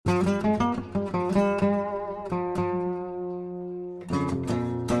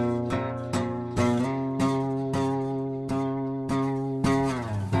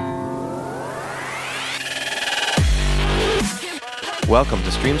Welcome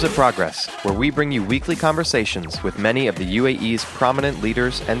to Streams of Progress, where we bring you weekly conversations with many of the UAE's prominent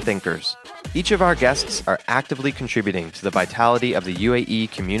leaders and thinkers. Each of our guests are actively contributing to the vitality of the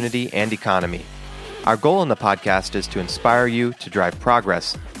UAE community and economy. Our goal in the podcast is to inspire you to drive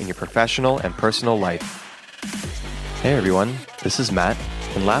progress in your professional and personal life. Hey everyone, this is Matt,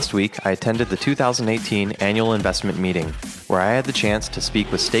 and last week I attended the 2018 Annual Investment Meeting, where I had the chance to speak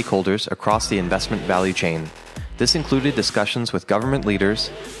with stakeholders across the investment value chain. This included discussions with government leaders,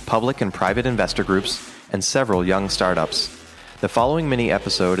 public and private investor groups, and several young startups. The following mini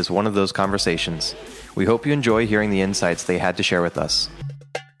episode is one of those conversations. We hope you enjoy hearing the insights they had to share with us.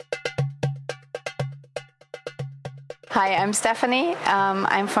 Hi, I'm Stephanie.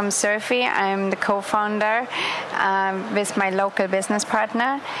 I'm from Surfy. I'm the co-founder with my local business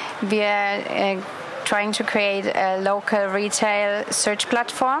partner. We are trying to create a local retail search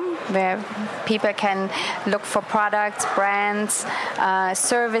platform where people can look for products, brands,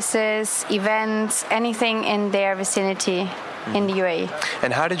 services, events, anything in their vicinity in the UAE.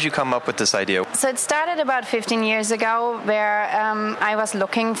 And how did you come up with this idea? So it started about 15 years ago where I was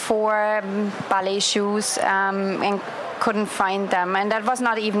looking for ballet shoes and couldn't find them, and that was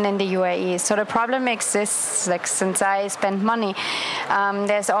not even in the UAE. So the problem exists, like since I spend money,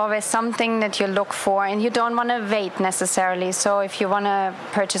 there's always something that you look for and you don't want to wait necessarily. So if you want to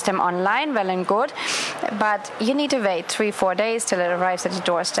purchase them online, well and good, but you need to wait 3-4 days till it arrives at your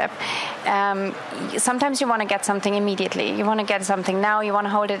doorstep. Sometimes you want to get something immediately. You want to get something now, you want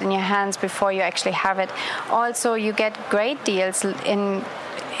to hold it in your hands before you actually have it. Also, you get great deals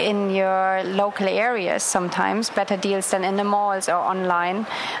in your local areas, sometimes better deals than in the malls or online,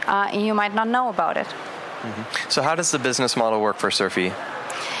 and you might not know about it. Mm-hmm. So how does the business model work for Surfy?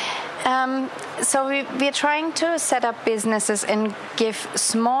 So we're trying to set up businesses and give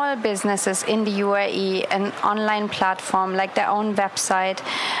small businesses in the UAE an online platform, like their own website.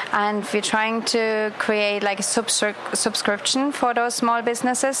 And we're trying to create like a subscription for those small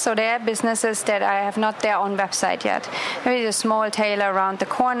businesses. So there are businesses that have not their own website yet. Maybe the small tailor around the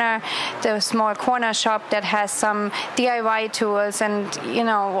corner, the small corner shop that has some DIY tools and, you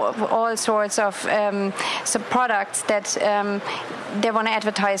know, all sorts of some products that they want to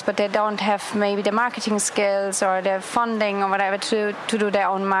advertise, but they don't have maybe the marketing skills or the funding or whatever to do their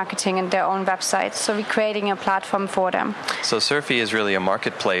own marketing and their own website. So we're creating a platform for them. So Surfy is really a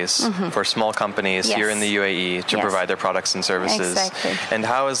marketplace for small companies here in the UAE to provide their products and services. Exactly. And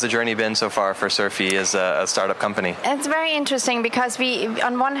how has the journey been so far for Surfy as a startup company? It's very interesting because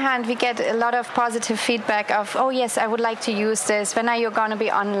on one hand, we get a lot of positive feedback of, oh yes, I would like to use this. When are you going to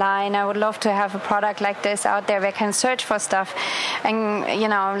be online? I would love to have a product like this out there where I can search for stuff and, you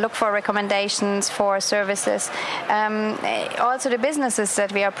know, look for recommendations for services. Also the businesses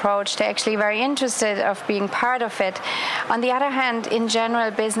that we approach, they're actually very interested of being part of it. On the other hand, in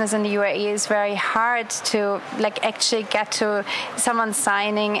general, business in the UAE is very hard to like actually get to someone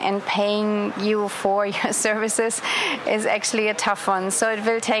signing and paying you for your services is actually a tough one. So it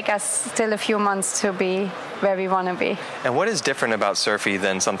will take us still a few months to be where we want to be. And what is different about Surfy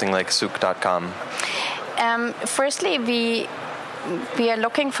than something like Souq.com? Firstly, we are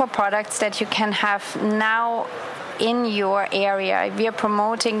looking for products that you can have now in your area. We are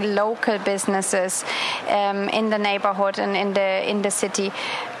promoting local businesses in the neighborhood and in the city.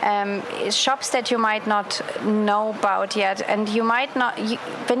 Shops that you might not know about yet, and you might not.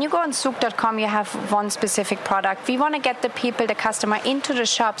 When you go on Souq.com, you have one specific product. We want to get the customer into the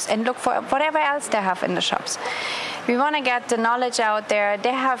shops and look for whatever else they have in the shops. We want to get the knowledge out there.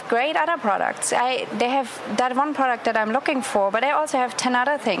 They have great other products. They have that one product that I'm looking for, but I also have 10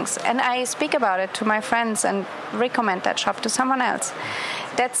 other things. And I speak about it to my friends and recommend that shop to someone else.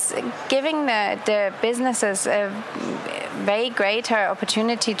 That's giving the businesses a way greater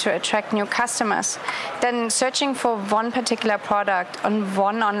opportunity to attract new customers than searching for one particular product on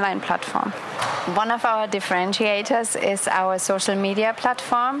one online platform. One of our differentiators is our social media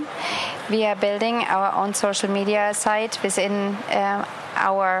platform. We are building our own social media site within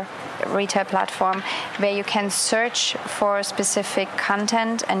our retail platform where you can search for specific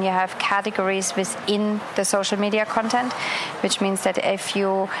content and you have categories within the social media content, which means that if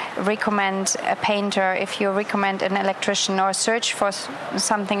you recommend a painter, if you recommend an electrician or search for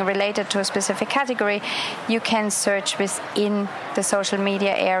something related to a specific category, you can search within the social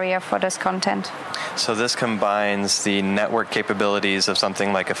media area for this content. So this combines the network capabilities of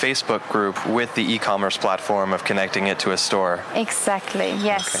something like a Facebook group with the e-commerce platform of connecting it to a store. Exactly,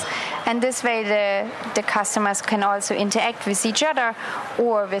 yes. Okay. And this way the customers can also interact with each other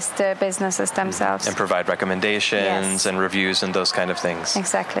or with the businesses themselves. And provide recommendations and reviews and those kind of things.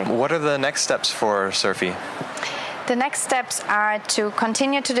 Exactly. What are the next steps for Surfy? The next steps are to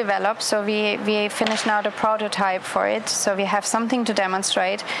continue to develop. So we finished now the prototype for it. So we have something to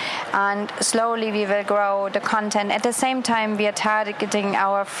demonstrate. And slowly we will grow the content. At the same time, we are targeting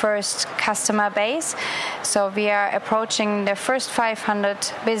our first customer base. So we are approaching the first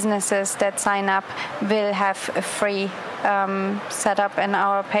 500 businesses that sign up will have a free setup in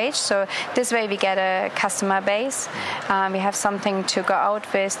our page. So this way we get a customer base. We have something to go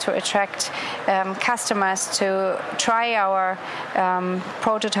out with to attract customers to try our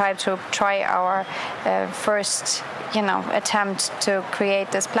prototype, to try our first attempt to create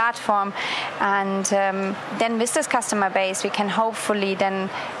this platform. And then with this customer base, we can hopefully then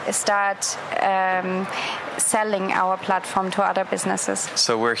start selling our platform to other businesses.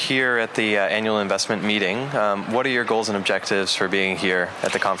 So we're here at the annual investment meeting. What are your goals and objectives for being here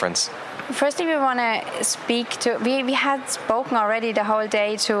at the conference? Firstly, we want to speak to, we had spoken already the whole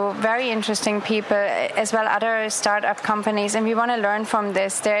day to very interesting people, as well other startup companies, and we want to learn from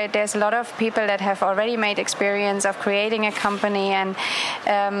this. There's a lot of people that have already made experience of creating a company and,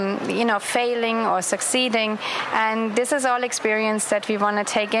 failing or succeeding. And this is all experience that we want to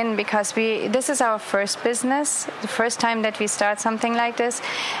take in because this is our first business, the first time that we start something like this.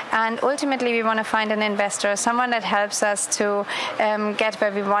 And ultimately, we want to find an investor, someone that helps us to get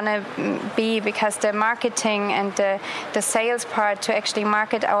where we want to be, because the marketing and the sales part to actually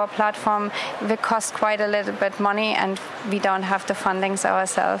market our platform will cost quite a little bit money, and we don't have the fundings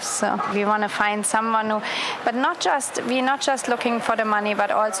ourselves. So we want to find someone who, but we're not just looking for the money, but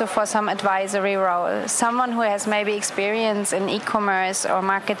also for some advisory role. Someone who has maybe experience in e-commerce or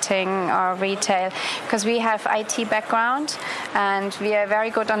marketing or retail, because we have IT background and we are very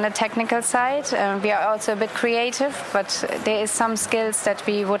good on the technical side. We are also a bit creative, but there is some skills that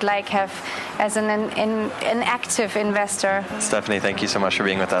we would like have as an active investor. Stephanie, thank you so much for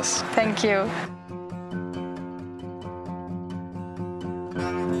being with us. Thank you.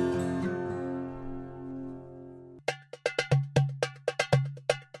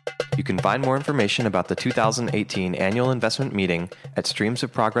 You can find more information about the 2018 annual investment meeting at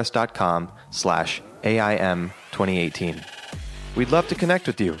streamsofprogress.com/AIM 2018. We'd love to connect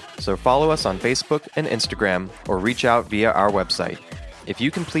with you, so follow us on Facebook and Instagram or reach out via our website. If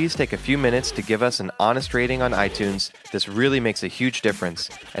you can please take a few minutes to give us an honest rating on iTunes, this really makes a huge difference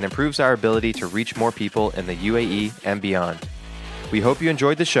and improves our ability to reach more people in the UAE and beyond. We hope you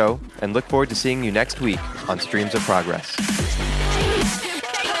enjoyed the show and look forward to seeing you next week on Streams of Progress.